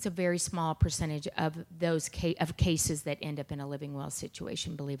it's a very small percentage of those cases that end up in a living will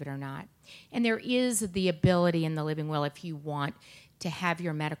situation, believe it or not. And there is the ability in the living will, if you want, to have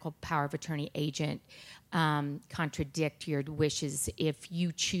your medical power of attorney agent contradict your wishes if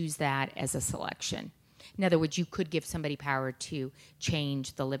you choose that as a selection. In other words, you could give somebody power to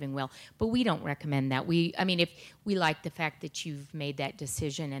change the living will, but we don't recommend that. If we like the fact that you've made that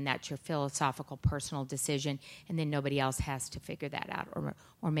decision and that's your philosophical, personal decision, and then nobody else has to figure that out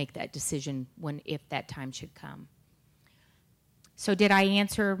or make that decision if that time should come. So, did I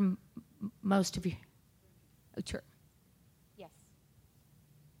answer most of you? Oh, sure. Yes.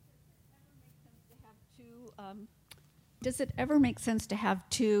 Does it ever make sense to have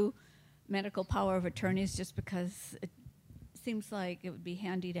two medical power of attorneys, just because it seems like it would be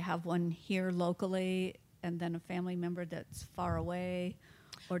handy to have one here locally and then a family member that's far away?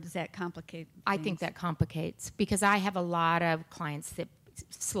 Or does that complicate things? I think that complicates, because I have a lot of clients that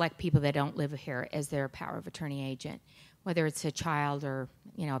select people that don't live here as their power of attorney agent, whether it's a child or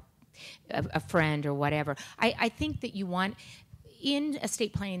a friend or whatever. I think that you want, in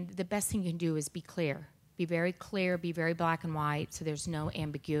estate planning, the best thing you can do is be clear. Be very clear, be very black and white, so there's no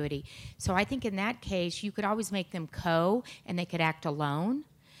ambiguity. So I think in that case, you could always make them and they could act alone.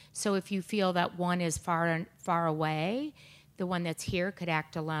 So if you feel that one is far away, the one that's here could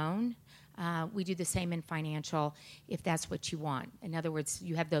act alone. We do the same in financial if that's what you want. In other words,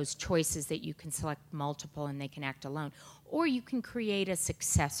 you have those choices that you can select multiple and they can act alone. Or you can create a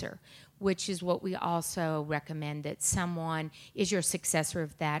successor, which is what we also recommend, that someone is your successor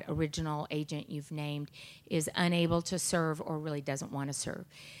if that original agent you've named is unable to serve or really doesn't want to serve.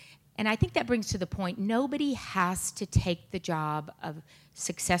 And I think that brings to the point, nobody has to take the job of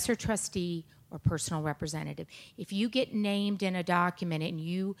successor trustee or personal representative. If you get named in a document and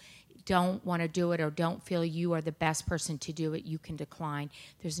you don't want to do it or don't feel you are the best person to do it, you can decline.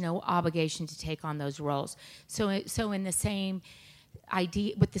 There's no obligation to take on those roles. So in the same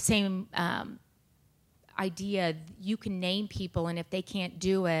idea, with the same idea, you can name people, and if they can't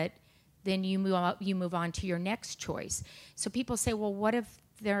do it, then you move on to your next choice. So people say, well, what if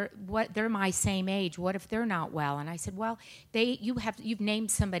they're my same age? What if they're not well? And I said, well, you've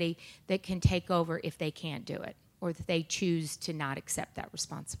named somebody that can take over if they can't do it, or if they choose to not accept that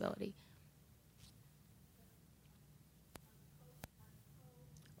responsibility.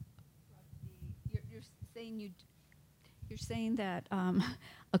 You're saying that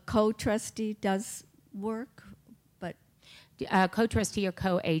a co-trustee does work, but Co-trustee or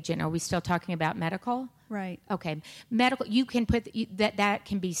co-agent, are we still talking about medical? right. Okay. Medical, you can put that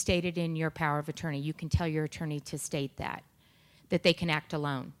can be stated in your power of attorney. You can tell your attorney to state that they can act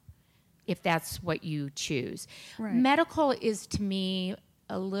alone if that's what you choose. Right. Medical is, to me,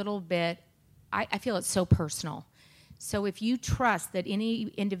 a little bit, I feel it's so personal. So if you trust that any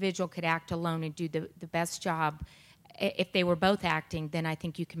individual could act alone and do the best job, if they were both acting, then I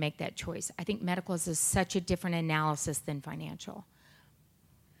think you can make that choice. I think medical is such a different analysis than financial.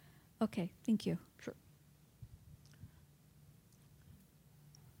 Okay, thank you. Sure.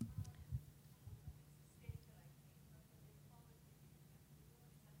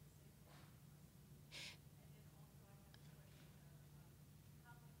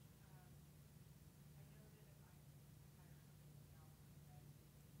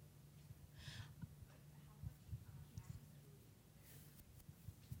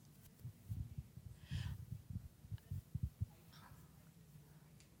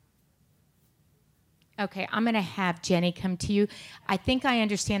 Okay, I'm going to have Jenny come to you. I think I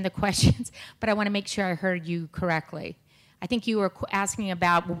understand the questions, but I want to make sure I heard you correctly. I think you were asking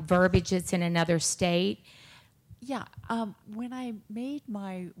about verbiage that's in another state. Yeah, when I made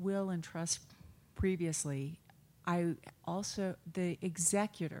my will and trust previously, I also, the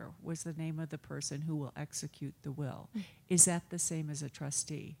executor was the name of the person who will execute the will. Is that the same as a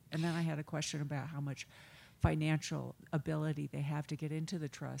trustee? And then I had a question about how much financial ability they have to get into the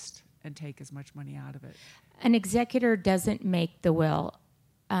trust and take as much money out of it. An executor doesn't make the will.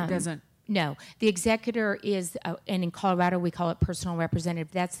 Doesn't. No, the executor is, and in Colorado we call it personal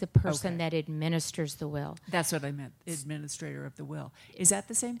representative. That's the person Okay. that administers the will. That's what I meant, administrator of the will. Is that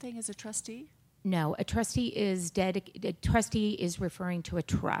the same thing as a trustee? No, a trustee is a trustee is referring to a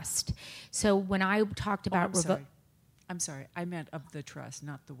trust. So when I talked about I'm sorry. I meant of the trust,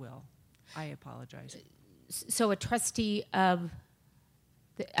 not the will. I apologize. so a trustee of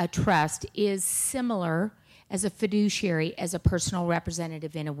a trust is similar as a fiduciary as a personal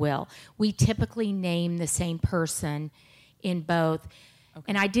representative in a will. We typically name the same person in both. Okay.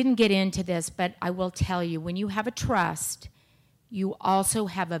 And I didn't get into this, but I will tell you, when you have a trust, you also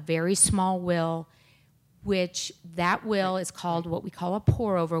have a very small will, which that will is called what we call a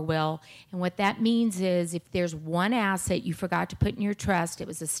pour-over will. And what that means is if there's one asset you forgot to put in your trust, it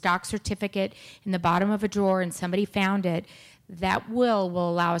was a stock certificate in the bottom of a drawer and somebody found it, that will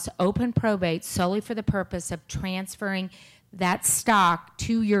allow us to open probate solely for the purpose of transferring that stock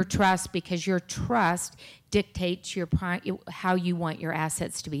to your trust, because your trust dictates how you want your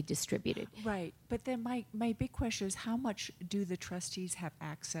assets to be distributed. Right. But then my big question is, how much do the trustees have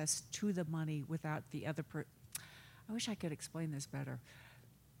access to the money without the other I wish I could explain this better.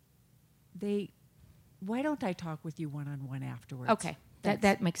 Why don't I talk with you one-on-one afterwards? Okay,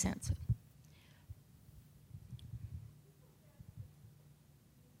 that makes sense.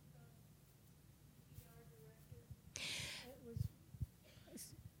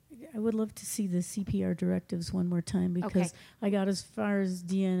 I would love to see the CPR directives one more time, because Okay. I got as far as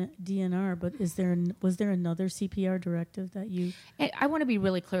DNR, but was there another CPR directive that you? And I want to be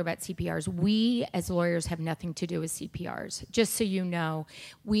really clear about CPRs. We, as lawyers, have nothing to do with CPRs. Just so you know,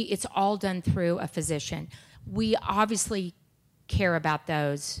 it's all done through a physician. We obviously care about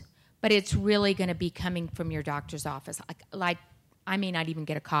those, but it's really going to be coming from your doctor's office. Like I may not even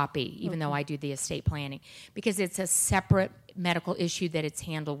get a copy, even though I do the estate planning, because it's a separate medical issue that it's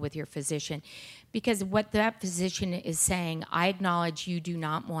handled with your physician. Because what that physician is saying, I acknowledge you do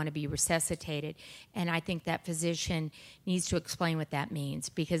not want to be resuscitated, and I think that physician needs to explain what that means,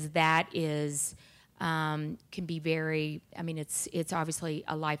 because that is can be very. I mean, it's obviously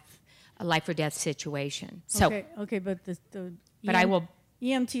a life or death situation. So, Okay, but but I will.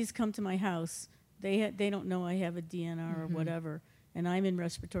 EMTs come to my house. They don't know I have a DNR or whatever, and I'm in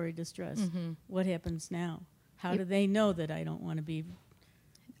respiratory distress. What happens now? How do they know that I don't want to be?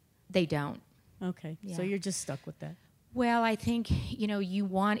 They don't. Okay, so Yeah. you're just stuck with that. Well, I think,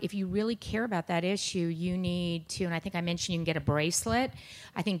 if you really care about that issue, you need to, and I think I mentioned you can get a bracelet.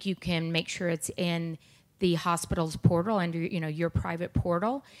 I think you can make sure it's in the hospital's portal, under, your private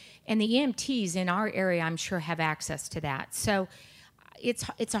portal. And the EMTs in our area, I'm sure, have access to that. So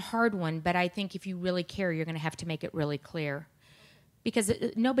it's a hard one, but I think if you really care, you're going to have to make it really clear. Because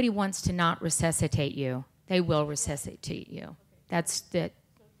nobody wants to not resuscitate you. They will resuscitate you. That's the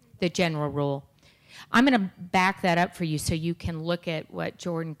general rule. I'm going to back that up for you so you can look at what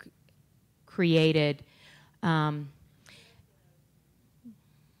Jordan created. And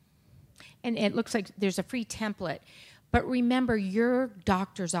it looks like there's a free template. But remember, your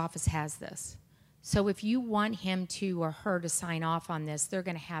doctor's office has this. So if you want him to or her to sign off on this, they're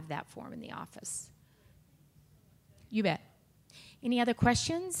going to have that form in the office. You bet. Any other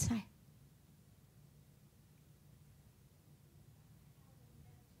questions?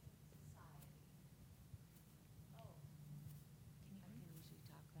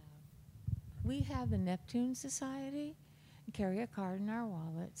 We have the Neptune Society, carry a card in our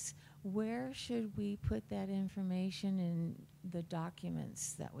wallets. Where should we put that information in the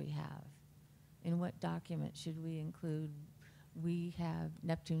documents that we have? In what document should we include? We have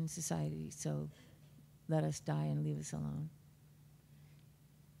Neptune Society, so let us die and leave us alone.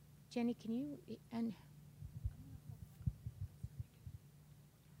 Jenny, can you?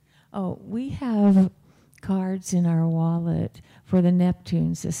 We have cards in our wallet for the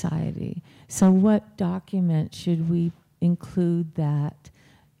Neptune Society. So what document should we include that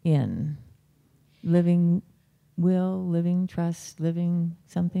in? Living will, living trust, living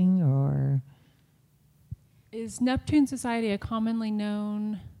something, or? Is Neptune Society a commonly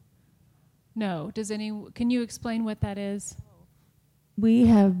known? No. Can you explain what that is? We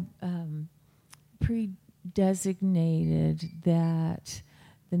have pre-designated that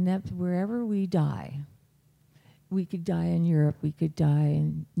wherever we die, we could die in Europe, we could die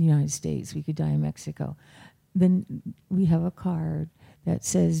in the United States, we could die in Mexico. Then we have a card that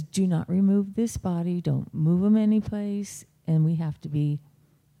says, do not remove this body, don't move them anyplace, and we have to be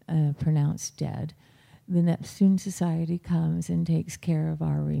pronounced dead. The Neptune Society comes and takes care of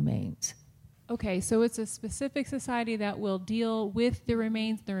our remains. Okay, so it's a specific society that will deal with the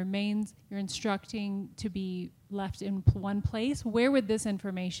remains. The remains you're instructing to be left in one place. Where would this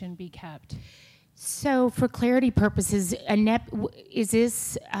information be kept? So, for clarity purposes, is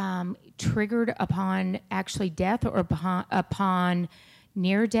this triggered upon actually death or upon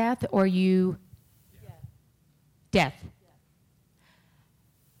near death, or you? Death.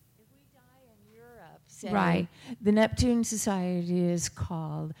 If we die in Europe, say, Right. the Neptune Society is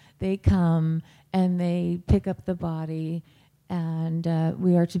called. They come and they pick up the body, and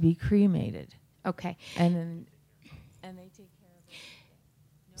we are to be cremated. Okay. And they take care of it.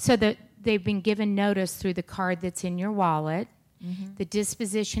 So they've been given notice through the card that's in your wallet. Mm-hmm. The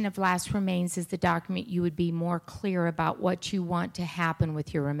disposition of last remains is the document you would be more clear about what you want to happen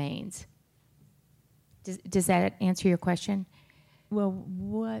with your remains. Does that answer your question? Well,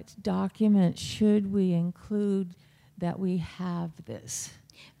 what document should we include that we have this?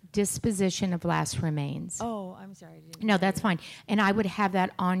 Disposition of last remains. Oh, I'm sorry. I didn't No, that's fine. And I would have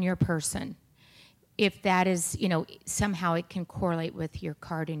that on your person. If that is, somehow it can correlate with your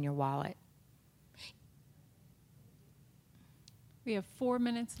card in your wallet. We have 4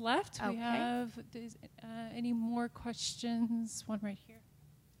 minutes left. Okay. We have any more questions? One right here.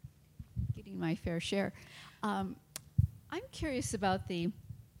 Getting my fair share. I'm curious about the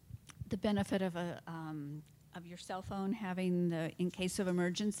benefit of of your cell phone having the in case of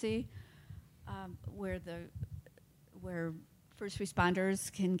emergency, where first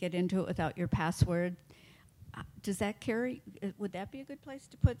responders can get into it without your password. Does that carry? Would that be a good place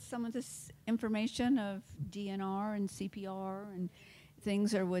to put some of this information of DNR and CPR and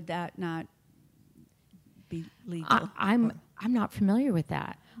things, or would that not be legal? I'm not familiar with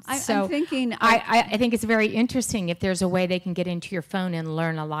that. I'm thinking. I think it's very interesting if there's a way they can get into your phone and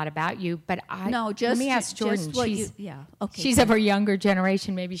learn a lot about you. But let me ask Jordan. She's of a younger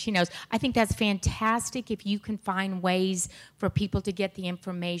generation. Maybe she knows. I think that's fantastic if you can find ways for people to get the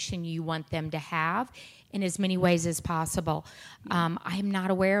information you want them to have in as many ways as possible. I am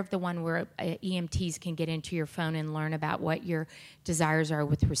not aware of the one where EMTs can get into your phone and learn about what your desires are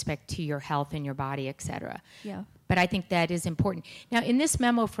with respect to your health and your body, et cetera. Yeah. But I think that is important. Now, in this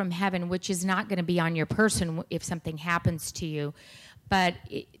memo from heaven, which is not going to be on your person if something happens to you, but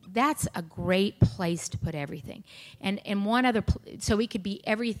that's a great place to put everything. And one other, so it could be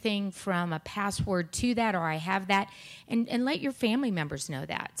everything from a password to that, or I have that, and let your family members know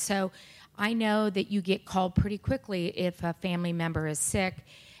that. So I know that you get called pretty quickly if a family member is sick.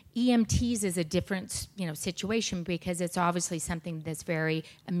 EMTs is a different, situation because it's obviously something that's very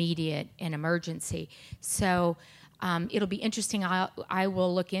immediate and emergency. So it'll be interesting. I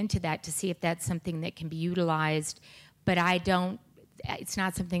will look into that to see if that's something that can be utilized, but it's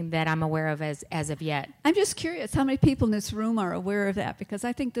not something that I'm aware of as of yet. I'm just curious how many people in this room are aware of that, because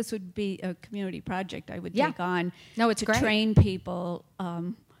I think this would be a community project I would take on. No, it's to great. Train people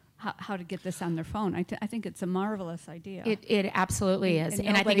how to get this on their phone. I think it's a marvelous idea. It absolutely is,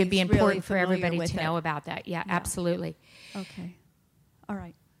 and I think it'd be nobody's really important for familiar everybody with to it. know about that. Yeah, absolutely. Okay. All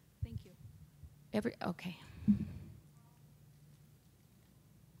right. Thank you. Okay.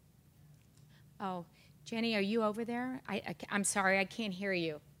 Oh, Jenny, are you over there? I'm sorry, I can't hear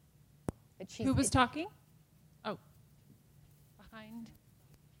you. But Who was talking? Oh, behind.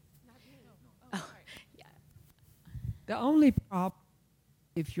 The only problem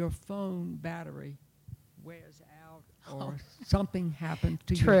if your phone battery wears out or something happens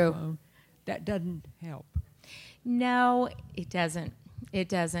to True. your phone, that doesn't help. No, it doesn't. It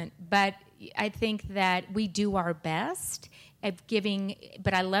doesn't. But I think that we do our best at giving,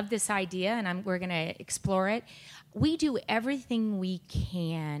 but I love this idea, and we're going to explore it. We do everything we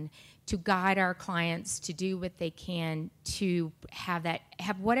can to guide our clients to do what they can to have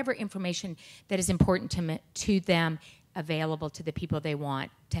whatever information that is important to them available to the people they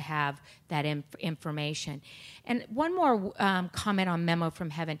want to have that information. And one more comment on Memo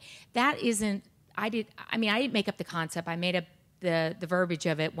from Heaven. That isn't, I didn't make up the concept. I made up the verbiage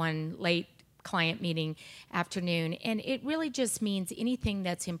of it one late client meeting afternoon, and it really just means anything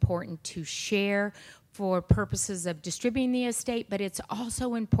that's important to share for purposes of distributing the estate, but it's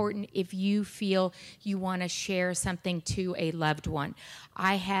also important if you feel you want to share something to a loved one.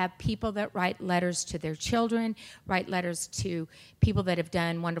 I have people that write letters to their children, write letters to people that have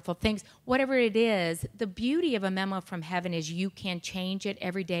done wonderful things. Whatever it is, the beauty of a memo from heaven is you can change it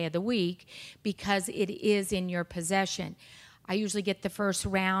every day of the week because it is in your possession. I usually get the first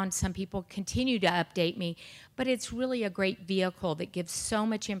round. Some people continue to update me, but it's really a great vehicle that gives so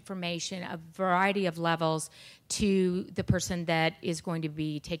much information, a variety of levels, to the person that is going to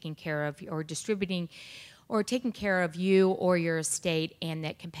be taking care of or distributing or taking care of you or your estate, and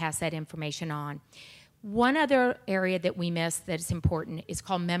that can pass that information on. One other area that we miss that is important is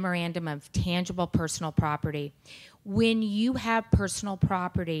called Memorandum of Tangible Personal Property. When you have personal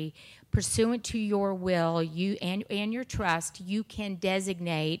property pursuant to your will, you and your trust, you can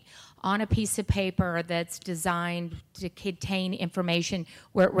designate on a piece of paper that's designed to contain information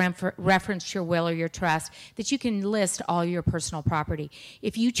where it referenced your will or your trust, that you can list all your personal property.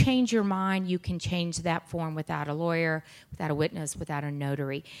 If you change your mind, you can change that form without a lawyer, without a witness, without a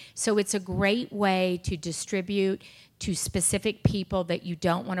notary. So it's a great way to distribute to specific people that you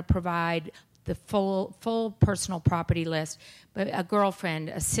don't want to provide the full personal property list, but a girlfriend,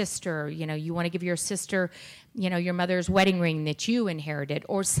 a sister, you want to give your sister, your mother's wedding ring that you inherited,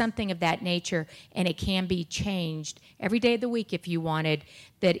 or something of that nature, and it can be changed every day of the week if you wanted,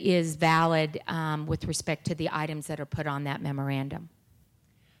 that is valid with respect to the items that are put on that memorandum.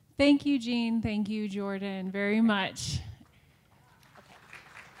 Thank you, Jean. Thank you, Jordan, very much.